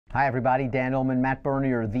Hi everybody, Dan Illman, Matt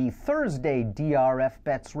Bernier. The Thursday DRF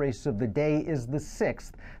Bets race of the day is the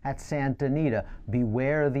 6th at Santa Anita.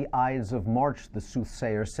 Beware the Ides of March, the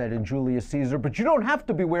soothsayer said in Julius Caesar, but you don't have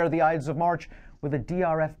to beware the Ides of March with a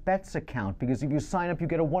DRF Bets account, because if you sign up, you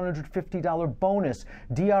get a $150 bonus.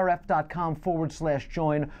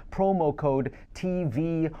 DRF.com/join, promo code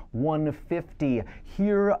TV150.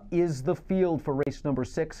 Here is the field for race number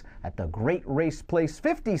 6 at the Great Race Place.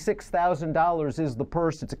 $56,000 is the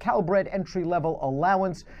purse. It's a Calbred entry-level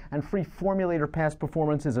allowance, and free formulator pass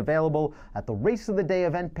performance is available at the Race of the Day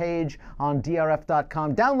event page on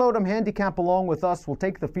DRF.com. Download them, handicap along with us. We'll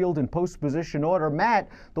take the field in post-position order. Matt,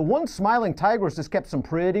 the one Smiling Tigress has kept some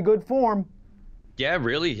pretty good form. Yeah, it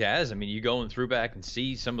really has. I mean, you go through back and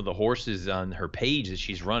see some of the horses on her page that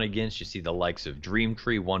she's run against. You see the likes of Dream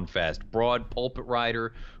Tree, One Fast Broad, Pulpit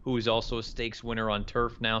Rider, who is also a stakes winner on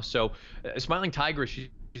turf now. So Smiling Tigress, she's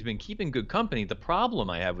been keeping good company. The problem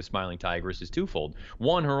I have with Smiling Tigress is twofold.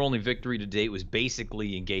 One, her only victory to date was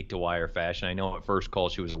basically in gate-to-wire fashion. I know at first call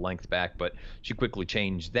she was a length back, but she quickly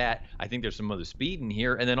changed that. I think there's some other speed in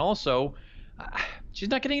here. And then also, she's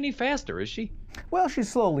not getting any faster, is she? Well, she's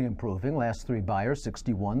slowly improving. Last 3 buyers,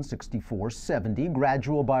 61, 64, 70.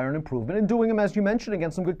 Gradual buyer and improvement, and doing them, as you mentioned,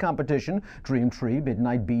 against some good competition. Dream Tree,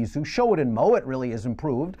 Midnight Bisou, Show It and Mow It really has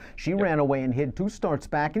improved. She ran away and hid 2 starts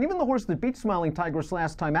back. And even the horse that beat Smiling Tigress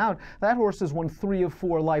last time out, that horse has won 3 of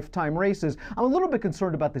 4 lifetime races. I'm a little bit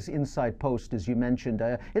concerned about this inside post, as you mentioned.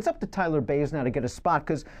 It's up to Tyler Bays now to get a spot,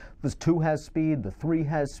 because the 2 has speed, the 3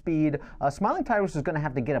 has speed. Smiling Tigress is going to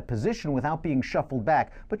have to get a position without being shuffled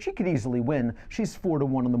back, but she could easily win. She's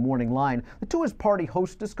 4-1 on the morning line. The 2 is Party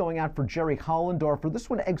Hostess going out for Jerry Hollendorfer. This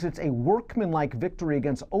one exits a workmanlike victory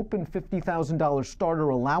against open $50,000 starter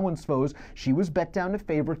allowance foes. She was bet down to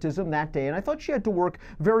favoritism that day, and I thought she had to work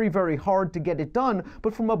very, very hard to get it done.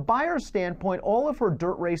 But from a buyer standpoint, all of her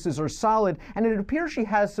dirt races are solid, and it appears she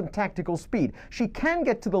has some tactical speed. She can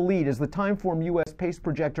get to the lead, as the Timeform US pace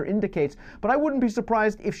projector indicates, but I wouldn't be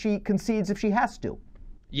surprised if she concedes if she has to.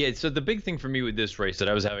 Yeah, so the big thing for me with this race that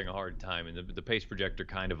I was having a hard time, and the pace projector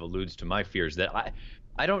kind of alludes to my fears, that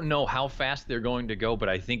I don't know how fast they're going to go, but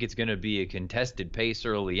I think it's going to be a contested pace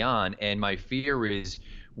early on, and my fear is,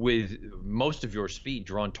 with most of your speed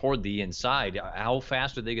drawn toward the inside, how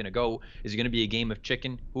fast are they going to go? Is it going to be a game of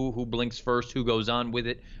chicken? Who blinks first? Who goes on with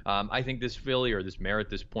it? I think this filly, or this mare at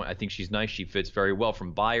this point, I think she's nice. She fits very well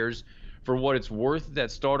from buyers. For what it's worth,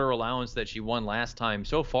 that starter allowance that she won last time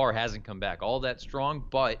so far hasn't come back all that strong,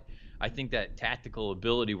 but I think that tactical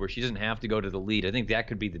ability where she doesn't have to go to the lead, I think that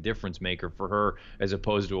could be the difference maker for her, as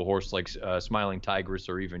opposed to a horse like Smiling Tigress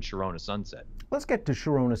or even Sharona Sunset. Let's get to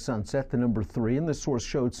Sharona Sunset, the number 3, and this horse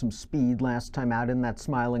showed some speed last time out in that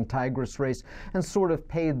Smiling Tigress race and sort of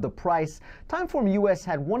paid the price. Timeform US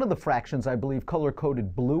had one of the fractions, I believe,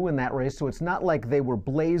 color-coded blue in that race, so it's not like they were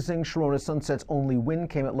blazing. Sharona Sunset's only win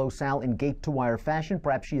came at Los Al in gate-to-wire fashion.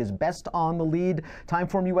 Perhaps she is best on the lead.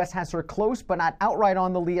 Timeform US has her close, but not outright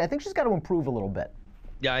on the lead. I think she's got to improve a little bit.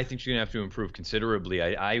 Yeah, I think she's going to have to improve considerably.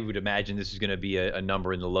 I would imagine this is going to be a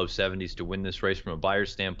number in the low 70s to win this race from a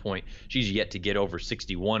buyer's standpoint. She's yet to get over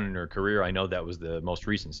 61 in her career. I know that was the most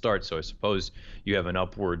recent start, so I suppose you have an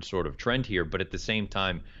upward sort of trend here. But at the same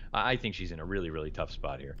time, I think she's in a really, really tough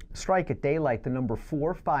spot here. Strike at Daylight, the number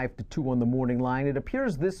 4, 5-2 on the morning line. It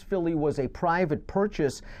appears this filly was a private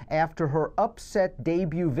purchase after her upset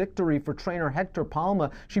debut victory for trainer Hector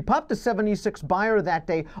Palma. She popped a 76 buyer that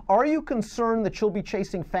day. Are you concerned that she'll be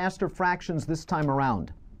chasing faster fractions this time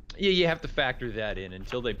around? Yeah, you have to factor that in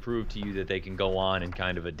until they prove to you that they can go on and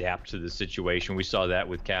kind of adapt to the situation. We saw that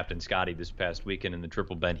with Captain Scotty this past weekend in the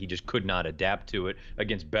Triple Bend. He just could not adapt to it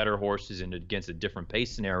against better horses and against a different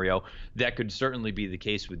pace scenario. That could certainly be the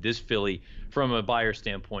case with this filly. From a buyer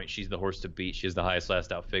standpoint, she's the horse to beat. She has the highest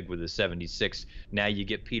last out fig with a 76. Now you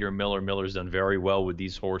get Peter Miller. Miller's done very well with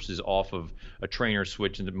these horses off of a trainer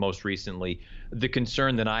switch most recently. The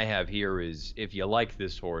concern that I have here is, if you like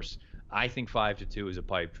this horse, I think 5-2 is a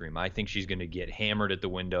pipe dream. I think she's going to get hammered at the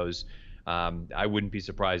windows. I wouldn't be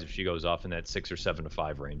surprised if she goes off in that 6 or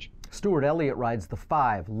 7-5 range. Stuart Elliott rides the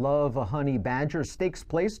 5, Love a Honey Badger, stakes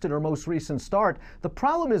placed in her most recent start. The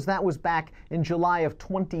problem is that was back in July of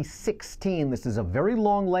 2016. This is a very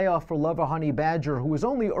long layoff for Love a Honey Badger, who was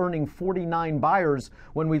only earning 49 buyers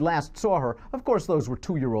when we last saw her. Of course, those were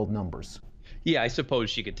 2-year-old numbers. Yeah, I suppose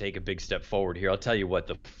she could take a big step forward here. I'll tell you what,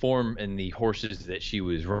 the form and the horses that she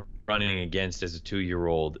was running against as a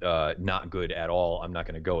 2-year-old, not good at all. I'm not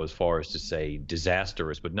going to go as far as to say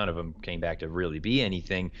disastrous, but none of them came back to really be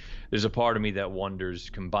anything. There's a part of me that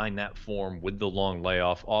wonders, combine that form with the long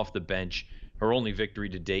layoff off the bench, her only victory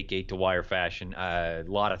to date, gate to wire fashion, a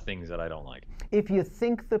lot of things that I don't like. If you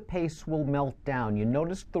think the pace will melt down, you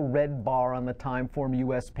noticed the red bar on the Timeform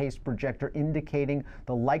US pace projector indicating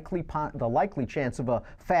the likely chance of a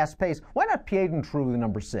fast pace. Why not Peyton True, the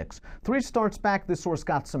number 6? 3 starts back, this horse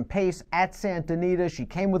got some pace at Santa Anita. She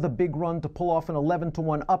came with a big run to pull off an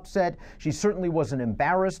 11-1 upset. She certainly wasn't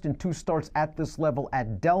embarrassed in 2 starts at this level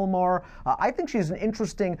at Del Mar. I think she's an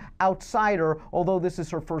interesting outsider, although this is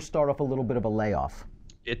her first start off a little bit of a layoff.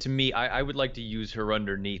 To me, I would like to use her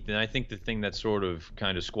underneath, and I think the thing that sort of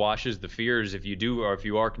kind of squashes the fears, if you do or if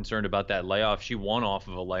you are concerned about that layoff, she won off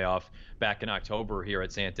of a layoff back in October here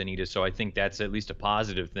at Santa Anita, so I think that's at least a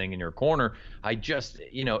positive thing in your corner. I just,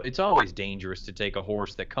 it's always dangerous to take a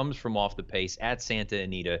horse that comes from off the pace at Santa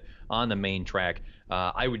Anita on the main track.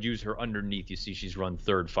 I would use her underneath. You see she's run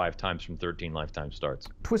third 5 times from 13 lifetime starts.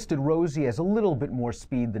 Twisted Rosie has a little bit more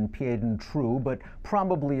speed than Peyton True, but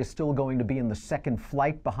probably is still going to be in the second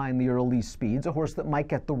flight behind the early speeds, a horse that might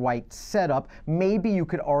get the right setup. Maybe you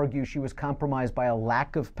could argue she was compromised by a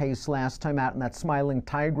lack of pace last time out in that Smiling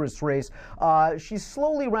Tigress race. She's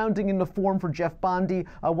slowly rounding into form for Jeff Bondy,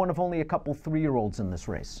 one of only a couple 3-year-olds in this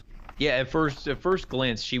race. Yeah, at first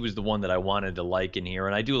glance, she was the one that I wanted to like in here,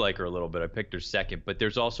 and I do like her a little bit. I picked her second, but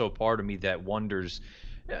there's also a part of me that wonders,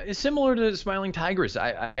 similar to Smiling Tigress.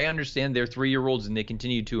 I understand they're 3-year-olds and they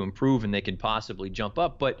continue to improve and they can possibly jump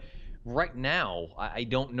up, but right now, I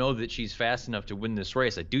don't know that she's fast enough to win this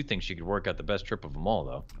race. I do think she could work out the best trip of them all,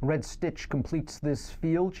 though. Red Stitch completes this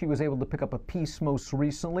field. She was able to pick up a piece most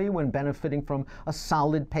recently when benefiting from a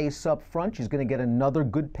solid pace up front. She's going to get another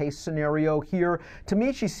good pace scenario here. To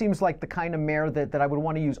me, she seems like the kind of mare that I would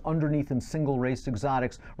want to use underneath in single race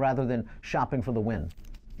exotics rather than shopping for the win.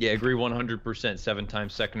 Yeah, agree 100%. 7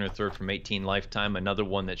 times second or third from 18 lifetime. Another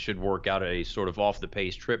one that should work out a sort of off the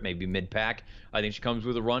pace trip, maybe mid-pack. I think she comes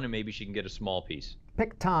with a run and maybe she can get a small piece.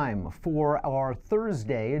 Pick time for our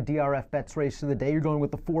Thursday DRF Bets race of the day. You're going with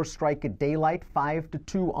the 4 Strike at Daylight,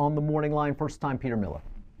 5-2 on the morning line. First time, Peter Miller.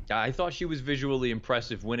 I thought she was visually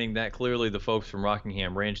impressive winning that. Clearly, the folks from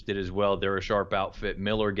Rockingham Ranch did as well. They're a sharp outfit.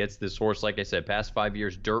 Miller gets this horse, like I said, past 5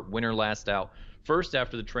 years, dirt winner last out. First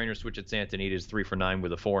after the trainer switch at Santa Anita is 3 for 9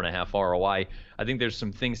 with a 4.5 ROI. I think there's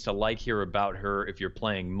some things to like here about her if you're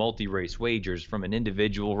playing multi-race wagers. From an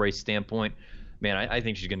individual race standpoint, man, I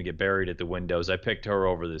think she's going to get buried at the windows. I picked her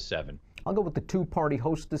over the 7. I'll go with the 2-party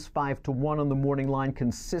Hostess, 5-1 on the morning line.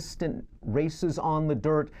 Consistent races on the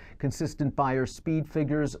dirt, consistent Beyer speed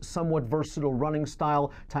figures, somewhat versatile running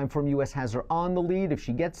style. Timeform US has her on the lead. If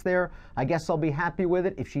she gets there, I guess I'll be happy with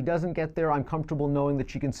it. If she doesn't get there, I'm comfortable knowing that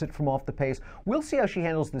she can sit from off the pace. We'll see how she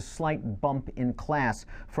handles this slight bump in class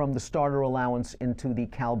from the starter allowance into the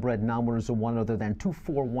Calbred non-winners of one other than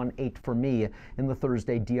 2-4-1-8 for me in the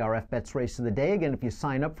Thursday DRF Bets race of the day. Again, if you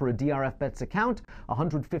sign up for a DRF Bets account,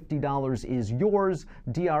 $150 is yours.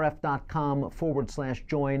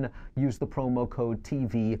 DRF.com/join. Use the promo code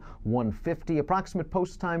TV150. Approximate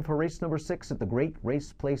post time for race number 6 at the Great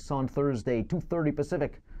Race Place on Thursday, 2:30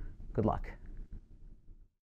 Pacific. Good luck.